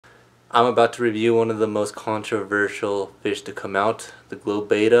I'm about to review one of the most controversial fish to come out, the GLO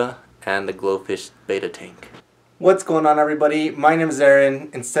Betta and the GLO Fish Betta tank. What's going on, everybody? My name is Aaron.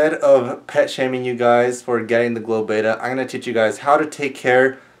 Instead of pet shaming you guys for getting the GLO Betta, I'm going to teach you guys how to take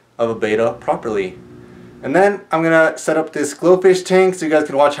care of a betta properly. And then I'm going to set up this GLO Fish tank so you guys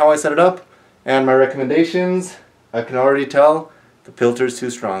can watch how I set it up. And my recommendations, I can already tell the filter is too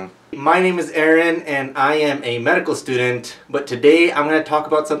strong. My name is Aaron and I am a medical student, but today I'm going to talk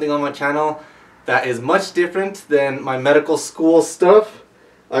about something on my channel that is much different than my medical school stuff.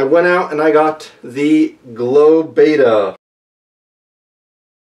 I went out and I got the GLO Betta.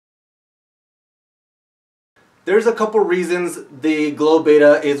 There's a couple reasons the GLO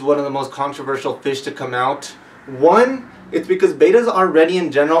Betta is one of the most controversial fish to come out. One, it's because bettas already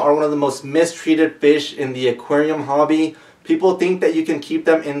in general are one of the most mistreated fish in the aquarium hobby. People think that you can keep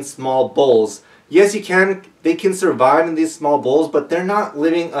them in small bowls. Yes, you can. They can survive in these small bowls, but they're not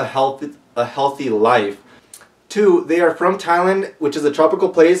living a healthy life. Two, they are from Thailand, which is a tropical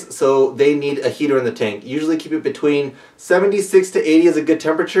place, so they need a heater in the tank. Usually keep it between 76 to 80 is a good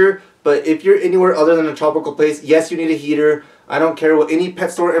temperature, but if you're anywhere other than a tropical place, yes, you need a heater. I don't care what any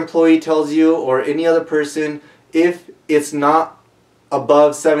pet store employee tells you or any other person. If it's not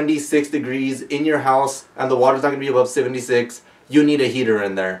above 76 degrees in your house and the water's not going to be above 76, you need a heater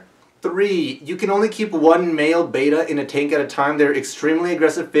in there. 3, you can only keep one male betta in a tank at a time. They're extremely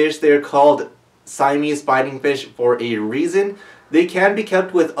aggressive fish. They're called Siamese fighting fish for a reason. They can be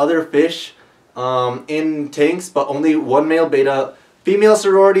kept with other fish in tanks, but only one male betta. Female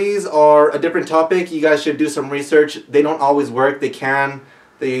sororities are a different topic. You guys should do some research. They don't always work. They can.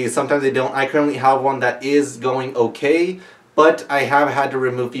 Sometimes they don't. I currently have one that is going okay. But I have had to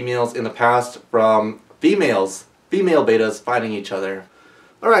remove females in the past from female bettas fighting each other.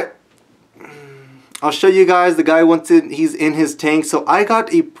 Alright, I'll show you guys. The guy he's in his tank. So I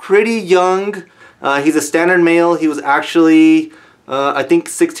got a pretty young, he's a standard male. He was actually, I think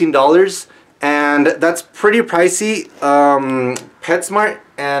 $16. And that's pretty pricey. PetSmart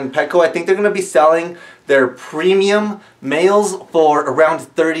and Petco, I think they're going to be selling their premium males for around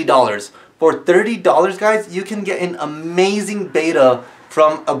 $30. For $30, guys, you can get an amazing betta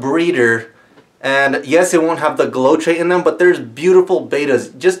from a breeder. And yes, it won't have the glow trait in them, but there's beautiful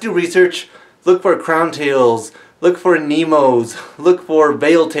bettas. Just do research. Look for crown tails. Look for Nemos. Look for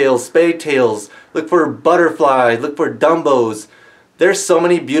veil tails, spade tails. Look for butterflies. Look for Dumbos. There's so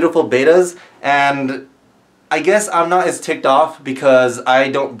many beautiful bettas, and I guess I'm not as ticked off because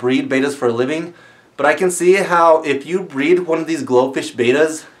I don't breed bettas for a living. But I can see how if you breed one of these glowfish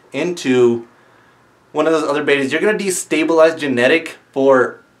bettas into one of those other bettas, you're going to destabilize genetic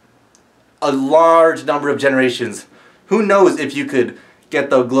for a large number of generations. Who knows if you could get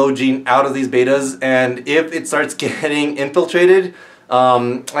the glow gene out of these bettas, and if it starts getting infiltrated,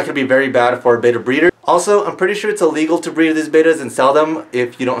 that could be very bad for a betta breeder. Also, I'm pretty sure it's illegal to breed these bettas and sell them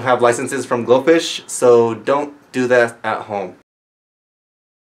if you don't have licenses from Glowfish, so don't do that at home.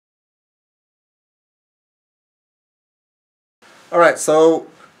 Alright, so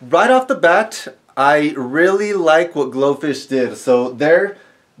right off the bat, I really like what Glowfish did. So their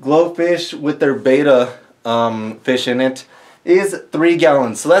Glowfish with their betta fish in it is 3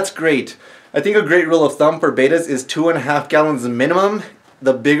 gallons. So that's great. I think a great rule of thumb for bettas is 2.5 gallons minimum.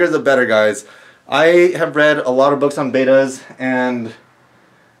 The bigger the better, guys. I have read a lot of books on bettas, and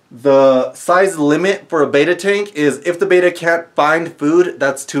the size limit for a betta tank is if the betta can't find food,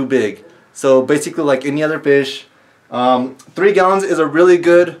 that's too big. So basically, like any other fish, 3 gallons is a really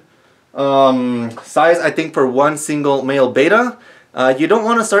good size, I think, for one single male betta. You don't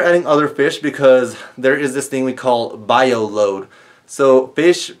want to start adding other fish because there is this thing we call bioload. So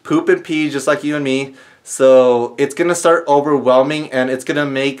fish poop and pee just like you and me. So it's going to start overwhelming and it's going to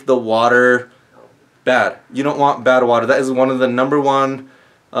make the water bad. You don't want bad water. That is one of the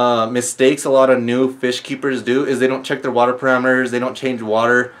 #1 mistakes a lot of new fish keepers do, is they don't check their water parameters. They don't change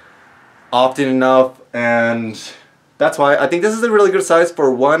water often enough, and that's why I think this is a really good size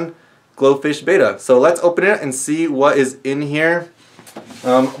for one glowfish betta. So let's open it and see what is in here.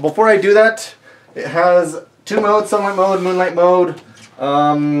 Before I do that, it has 2 modes, sunlight mode, moonlight mode.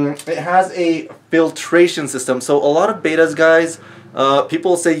 It has a filtration system. So a lot of bettas, guys,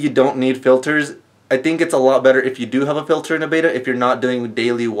 people say you don't need filters. I think it's a lot better if you do have a filter in a betta, if you're not doing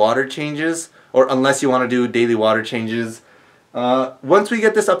daily water changes, or unless you want to do daily water changes. Once we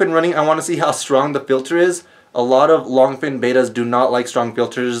get this up and running, I want to see how strong the filter is. A lot of longfin bettas do not like strong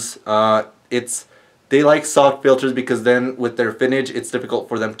filters. They like soft filters because then with their finnage, it's difficult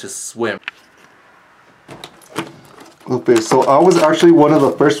for them to swim. Okay, so I was actually one of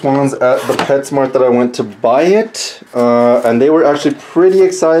the first ones at the PetSmart that I went to buy it, and they were actually pretty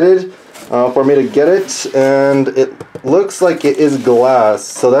excited. for me to get it, and it looks like it is glass,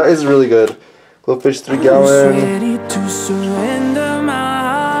 so that is really good. GloFish 3 gallon. Ready to surrender my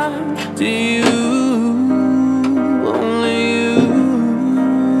heart to you, only you.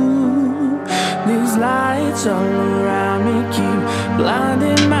 These lights all around me keep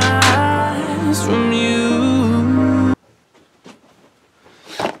blinding my eyes from you.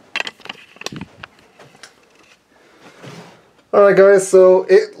 Alright guys, so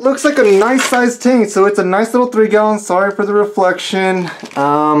it looks like a nice sized tank. So it's a nice little 3 gallon. Sorry for the reflection.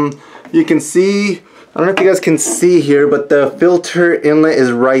 You can see, I don't know if you guys can see here, but the filter inlet is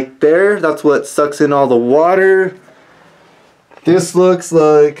right there. That's what sucks in all the water. This looks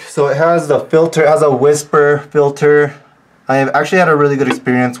like, so it has the filter, it has a whisper filter. I have actually had a really good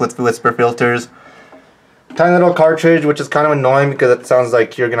experience with whisper filters. Tiny little cartridge, which is kind of annoying because it sounds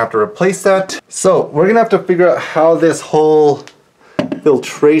like you're gonna have to replace that. So we're gonna have to figure out how this whole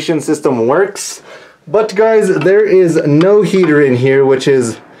filtration system works. But guys, there is no heater in here, which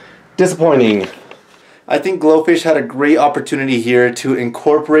is disappointing. I think GloFish had a great opportunity here to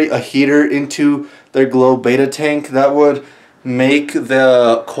incorporate a heater into their GLO Betta tank. That would make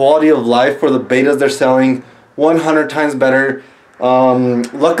the quality of life for the bettas they're selling 100 times better.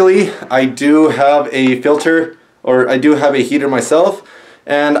 Luckily, I do have a filter, or I do have a heater myself,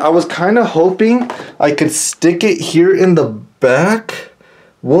 and I was kind of hoping I could stick it here in the back.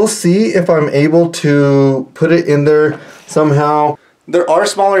 We'll see if I'm able to put it in there somehow. There are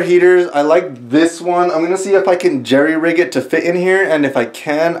smaller heaters. I like this one. I'm gonna see if I can jerry rig it to fit in here, and if I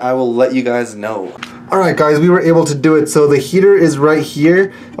can, I will let you guys know. Alright guys, we were able to do it. So the heater is right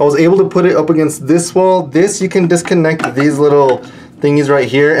here. I was able to put it up against this wall. This, you can disconnect these little thingies right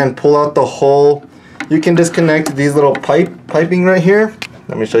here and pull out the hole. You can disconnect these little piping right here.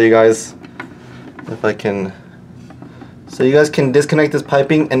 Let me show you guys if I can. So you guys can disconnect this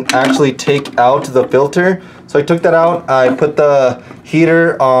piping and actually take out the filter. So I took that out, I put the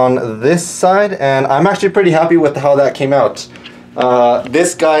heater on this side, and I'm actually pretty happy with how that came out.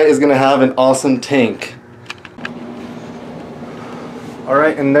 This guy is gonna have an awesome tank.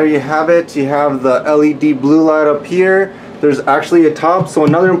 Alright, and there you have it. You have the LED blue light up here. There's actually a top. So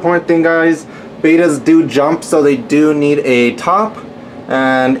another important thing, guys, bettas do jump, so they do need a top.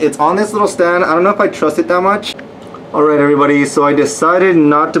 And it's on this little stand. I don't know if I trust it that much. Alright everybody, so I decided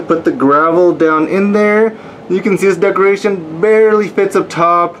not to put the gravel down in there. You can see this decoration barely fits up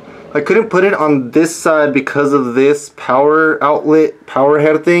top. I couldn't put it on this side because of this power outlet, power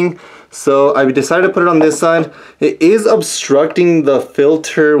head thing. So I decided to put it on this side. It is obstructing the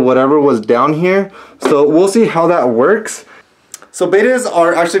filter, whatever was down here. So we'll see how that works. So bettas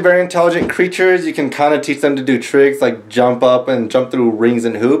are actually very intelligent creatures. You can kind of teach them to do tricks like jump up and jump through rings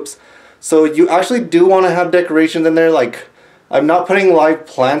and hoops. So you actually do want to have decorations in there. Like, I'm not putting live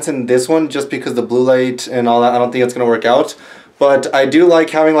plants in this one just because the blue light and all that, I don't think it's going to work out. But I do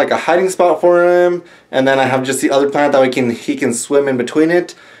like having like a hiding spot for him, and then I have just the other plant that he can swim in between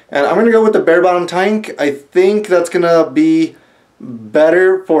it. And I'm going to go with the bare bottom tank. I think that's going to be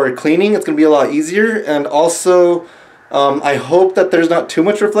better for cleaning. It's going to be a lot easier, and also I hope that there's not too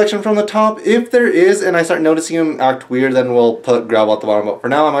much reflection from the top. If there is and I start noticing him act weird, then we'll put gravel at the bottom. But for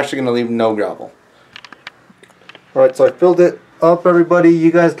now, I'm actually going to leave no gravel. Alright, so I filled it up, everybody.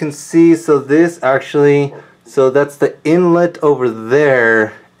 You guys can see, so this actually, so that's the inlet over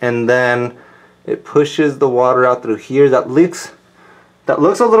there, and then it pushes the water out through here. That looks a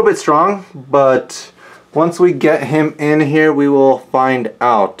little bit strong, but once we get him in here, we will find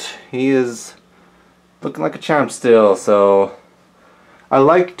out. He is looking like a champ still, so I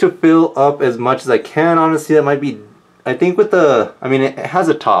like to fill up as much as I can. Honestly, that might be, I think with the, I mean, it has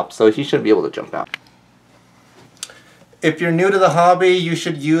a top, so he shouldn't be able to jump out. If you're new to the hobby, you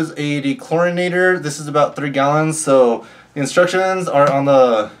should use a dechlorinator. This is about 3 gallons, so the instructions are on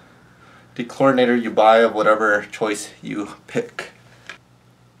the dechlorinator you buy of whatever choice you pick.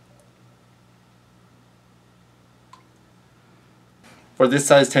 For this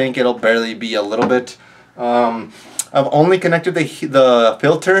size tank, it'll barely be a little bit. I've only connected the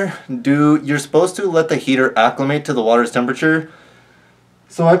filter. You're supposed to let the heater acclimate to the water's temperature.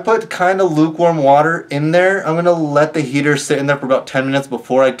 So I put kind of lukewarm water in there. I'm going to let the heater sit in there for about 10 minutes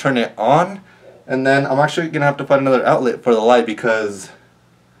before I turn it on. And then I'm actually going to have to find another outlet for the light because,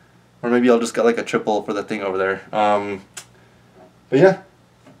 or maybe I'll just get like a triple for the thing over there. But yeah,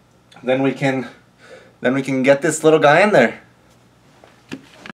 then we can get this little guy in there.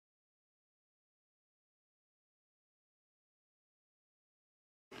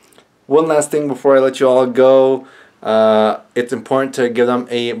 One last thing before I let you all go. It's important to give them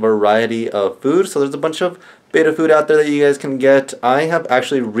a variety of food. So there's a bunch of beta food out there that you guys can get. I have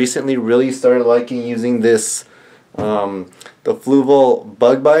actually recently really started liking using this. The Fluval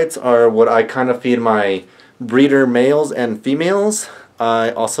bug bites are what I kind of feed my breeder males and females. I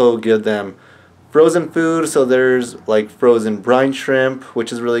also give them frozen food, so there's like frozen brine shrimp,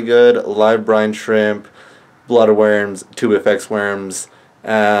 which is really good, live brine shrimp, blood worms, tube-FX worms,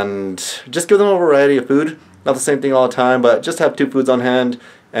 and just give them a variety of food. Not the same thing all the time, but just have 2 foods on hand,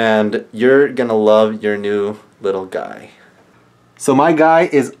 and you're gonna love your new little guy. So my guy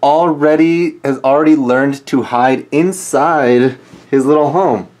has already learned to hide inside his little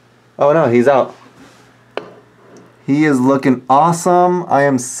home. Oh no, he's out. He is looking awesome. I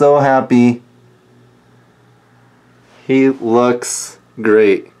am so happy. He looks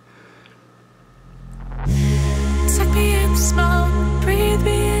great. Take me in slow, breathe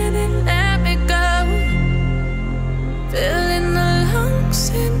me in and let me go. Filling the lungs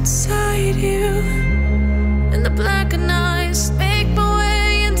inside you, and the blackened eyes make my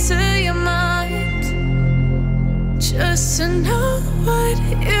way into your mind. Just to know what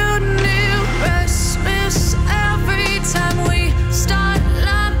you knew. Restless every time we start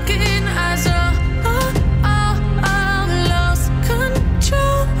looking as a lost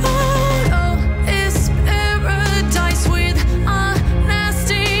control. Oh, it's paradise with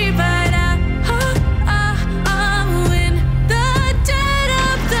honesty, but I'm in the dead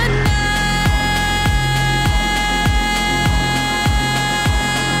of the night.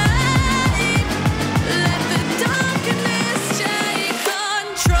 Let the darkness take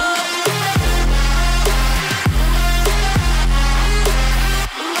control.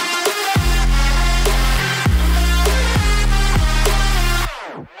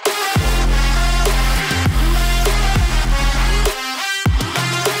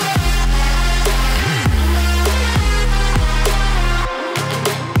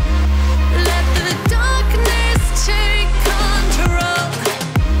 Let the darkness take control.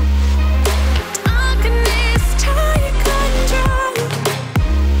 Darkness take control.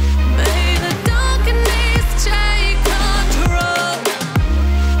 May the darkness take control.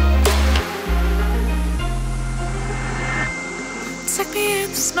 Take me in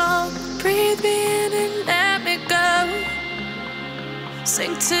the smoke, breathe me in and let me go.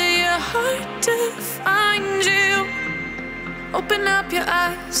 Sink to your heart to find you. Open up your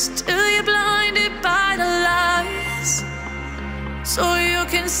eyes till you're blinded by the lies, so you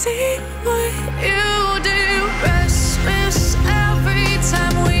can see what you do. Restless